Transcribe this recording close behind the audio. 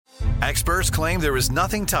Experts claim there is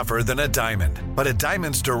nothing tougher than a diamond. But at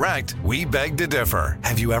Diamonds Direct, we beg to differ.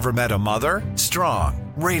 Have you ever met a mother?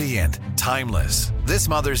 Strong, radiant, timeless. This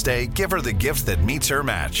Mother's Day, give her the gift that meets her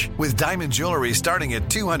match. With diamond jewelry starting at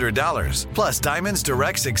 $200. Plus, Diamonds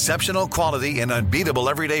Direct's exceptional quality and unbeatable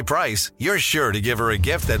everyday price, you're sure to give her a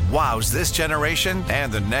gift that wows this generation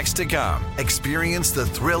and the next to come. Experience the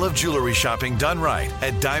thrill of jewelry shopping done right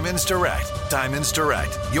at Diamonds Direct. Diamonds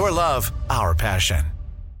Direct. Your love, our passion.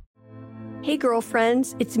 Hey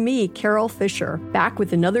girlfriends, it's me, Carol Fisher, back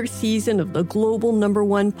with another season of the global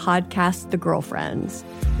 #1 podcast, The Girlfriends.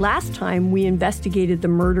 Last time, we investigated the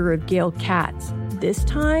murder of Gail Katz. This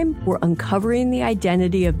time, we're uncovering the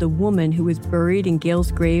identity of the woman who was buried in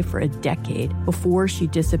Gail's grave for a decade before she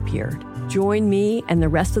disappeared. Join me and the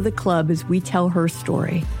rest of the club as we tell her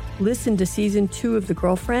story. Listen to Season 2 of The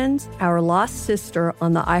Girlfriends, Our Lost Sister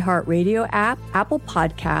on the iHeartRadio app, Apple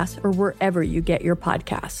Podcasts, or wherever you get your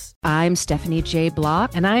podcasts. I'm Stephanie J.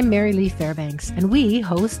 Block. And I'm Mary Lee Fairbanks. And we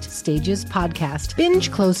host Stages Podcast.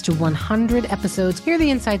 Binge close to 100 episodes. Hear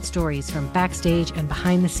the inside stories from backstage and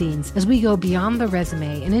behind the scenes as we go beyond the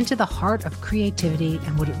resume and into the heart of creativity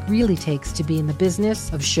and what it really takes to be in the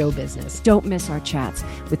business of show business. Don't miss our chats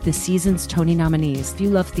with this season's Tony nominees. If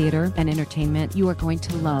you love theater and entertainment, you are going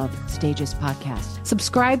to love Stages Podcast.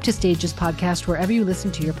 Subscribe to Stages Podcast wherever you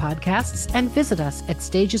listen to your podcasts and visit us at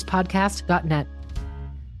stagespodcast.net.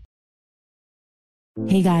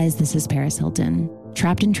 Hey guys, this is Paris Hilton.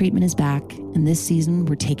 Trapped in Treatment is back, and this season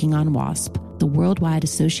we're taking on WASP, the Worldwide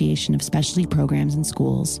Association of Specialty Programs and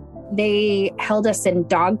Schools. They held us in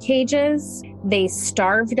dog cages. They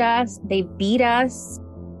starved us. They beat us.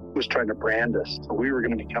 Was trying to brand us. So we were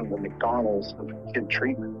going to become the McDonald's of kid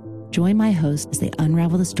treatment. Join my hosts as they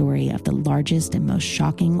unravel the story of the largest and most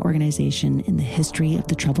shocking organization in the history of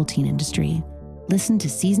the troubled teen industry. Listen to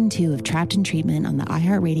Season 2 of Trapped in Treatment on the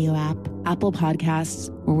iHeartRadio app, Apple Podcasts,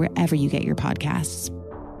 or wherever you get your podcasts.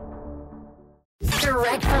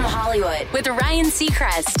 Direct from Hollywood with Ryan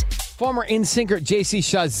Seacrest. Former NSYNCer J.C.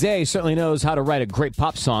 Chasez certainly knows how to write a great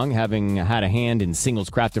pop song, having had a hand in singles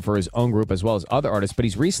crafted for his own group as well as other artists, but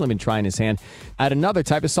he's recently been trying his hand at another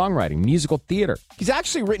type of songwriting, musical theater. He's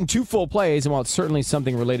actually written 2 full plays, and while it's certainly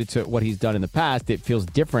something related to what he's done in the past, it feels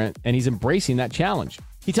different, and he's embracing that challenge.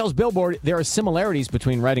 He tells Billboard there are similarities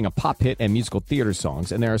between writing a pop hit and musical theater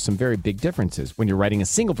songs, and there are some very big differences when you're writing a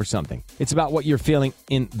single for something. It's about what you're feeling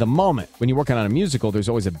in the moment. When you're working on a musical, there's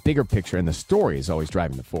always a bigger picture, and the story is always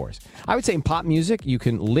driving the force. I would say in pop music, you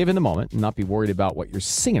can live in the moment and not be worried about what you're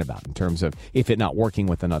singing about in terms of if it not working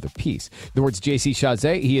with another piece. In the words J.C.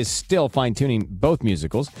 Chasez, he is still fine-tuning both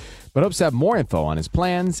musicals, but hopes to have more info on his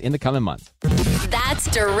plans in the coming months. That's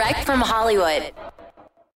Direct from Hollywood.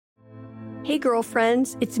 Hey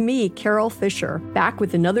girlfriends, it's me, Carol Fisher, back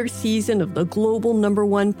with another season of the global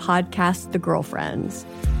 #1 podcast, The Girlfriends.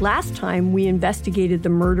 Last time, we investigated the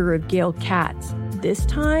murder of Gail Katz. This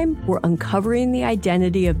time, we're uncovering the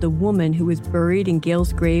identity of the woman who was buried in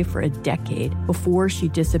Gail's grave for a decade before she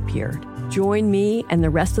disappeared. Join me and the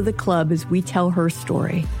rest of the club as we tell her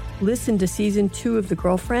story. Listen to Season 2 of The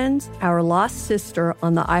Girlfriends, Our Lost Sister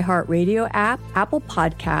on the iHeartRadio app, Apple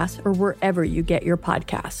Podcasts, or wherever you get your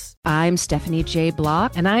podcasts. I'm Stephanie J.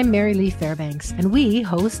 Block. And I'm Mary Lee Fairbanks. And we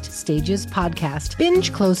host Stages Podcast.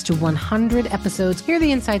 Binge close to 100 episodes. Hear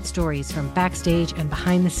the inside stories from backstage and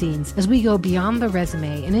behind the scenes as we go beyond the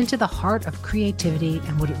resume and into the heart of creativity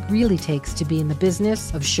and what it really takes to be in the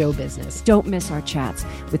business of show business. Don't miss our chats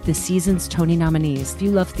with this season's Tony nominees. If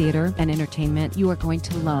you love theater and entertainment, you are going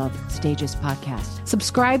to love Stages Podcast.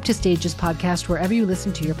 Subscribe to Stages Podcast wherever you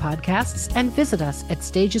listen to your podcasts and visit us at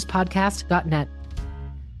stagespodcast.net.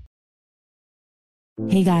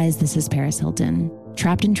 Hey guys, this is Paris Hilton.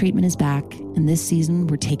 Trapped in Treatment is back, and this season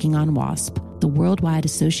we're taking on WASP, the Worldwide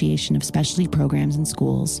Association of Specialty Programs and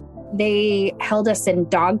Schools. They held us in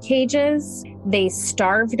dog cages. They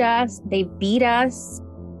starved us. They beat us.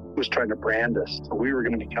 Was trying to brand us. So we were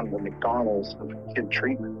going to become the McDonald's of kid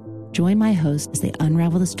treatment. Join my hosts as they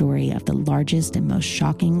unravel the story of the largest and most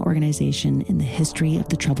shocking organization in the history of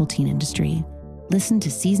the troubled teen industry. Listen to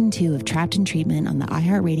Season 2 of Trapped in Treatment on the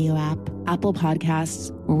iHeartRadio app, Apple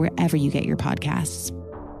Podcasts, or wherever you get your podcasts.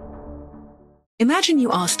 Imagine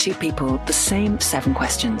you ask 2 people the same 7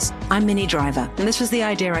 questions. I'm Minnie Driver, and this was the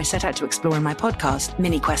idea I set out to explore in my podcast,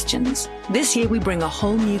 Mini Questions. This year, we bring a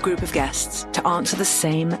whole new group of guests to answer the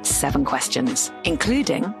same 7 questions,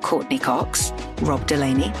 including Courtney Cox, Rob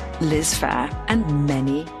Delaney, Liz Fair, and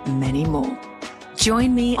many, many more.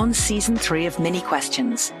 Join me on Season 3 of Mini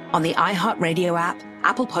Questions on the iHeartRadio app,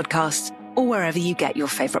 Apple Podcasts, or wherever you get your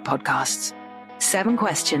favorite podcasts. 7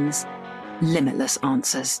 questions, limitless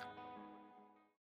answers.